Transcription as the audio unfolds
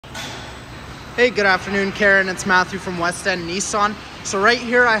Hey, good afternoon, Karen. It's Matthew from West End Nissan. So right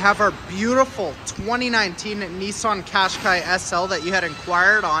here I have our beautiful 2019 Nissan Qashqai SL that you had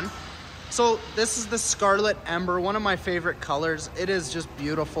inquired on. So this is the Scarlet Ember, one of my favorite colors. It is just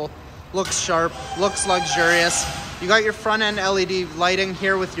beautiful, looks sharp, looks luxurious. You got your front end LED lighting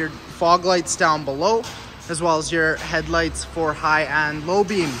here with your fog lights down below, as well as your headlights for high and low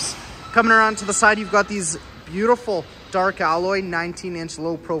beams. Coming around to the side, you've got these beautiful dark alloy 19-inch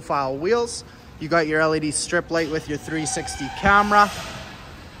low profile wheels. You got your LED strip light with your 360 camera.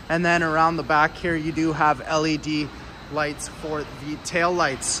 And then around the back here, you do have LED lights for the tail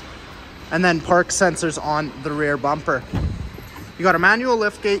lights. And then park sensors on the rear bumper. You got a manual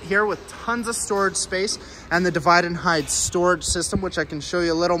liftgate here with tons of storage space and the divide and hide storage system, which I can show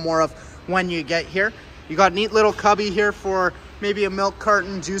you a little more of when you get here. You got a neat little cubby here for maybe a milk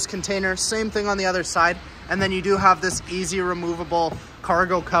carton, juice container, same thing on the other side. And then you do have this easy removable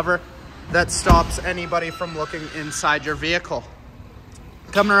cargo cover that stops anybody from looking inside your vehicle.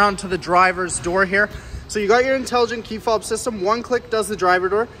 Coming around to the driver's door here. So you got your intelligent key fob system. One click does the driver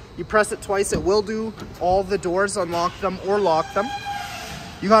door. You press it twice, it will do all the doors, unlock them or lock them.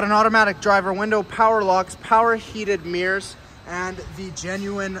 You got an automatic driver window, power locks, power heated mirrors, and the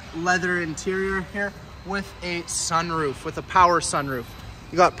genuine leather interior here with a sunroof, with a power sunroof.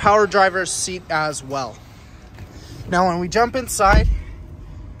 You got power driver's seat as well. Now when we jump inside,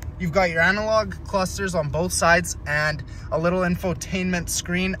 you've got your analog clusters on both sides and a little infotainment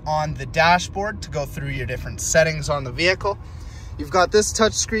screen on the dashboard to go through your different settings on the vehicle. You've got this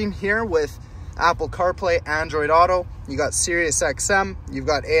touch screen here with Apple CarPlay, Android Auto. You got Sirius XM, you've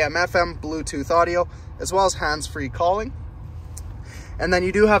got AM, FM, Bluetooth audio, as well as hands-free calling. And then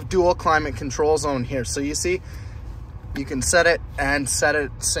you do have dual climate control zone here. So you see, you can set it,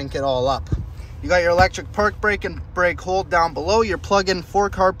 sync it all up. You got your electric park brake and brake hold down below. Your plug-in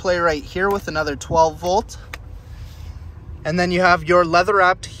for CarPlay right here with another 12 volt. And then you have your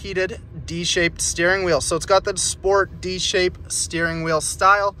leather-wrapped heated D-shaped steering wheel. So it's got the sport D-shaped steering wheel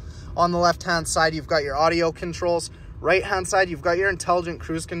style. On the left-hand side, you've got your audio controls. Right-hand side, you've got your intelligent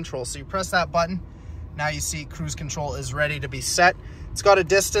cruise control. So you press that button. Now you see cruise control is ready to be set. It's got a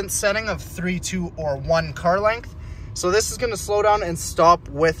distance setting of 3, 2, or 1 car length. So this is going to slow down and stop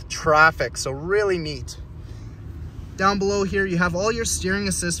with traffic. So really neat. Down below here, you have all your steering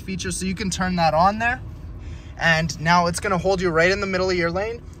assist features, so you can turn that on there. And now it's going to hold you right in the middle of your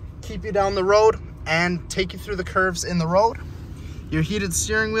lane, keep you down the road, and take you through the curves in the road. Your heated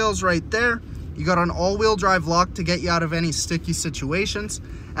steering wheel is right there. You got an all-wheel drive lock to get you out of any sticky situations,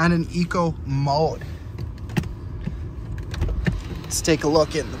 and an eco mode. Let's take a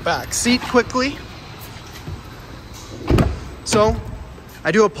look in the back seat quickly. So,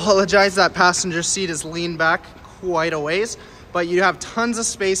 I do apologize that passenger seat is leaned back quite a ways, but you have tons of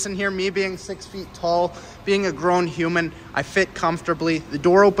space in here. Me being 6 feet tall, being a grown human, I fit comfortably. The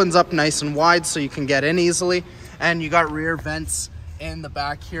door opens up nice and wide so you can get in easily, and you got rear vents in the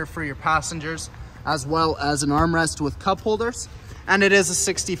back here for your passengers, as well as an armrest with cup holders. And it is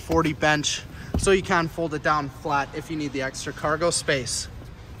a 60/40 bench, so you can fold it down flat if you need the extra cargo space.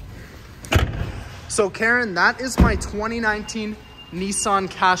 So Karen, that is my 2019 Nissan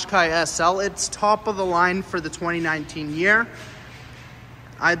Qashqai SL. It's top of the line for the 2019 year.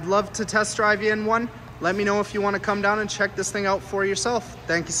 I'd love to test drive you in one. Let me know if you want to come down and check this thing out for yourself.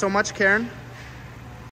 Thank you so much, Karen.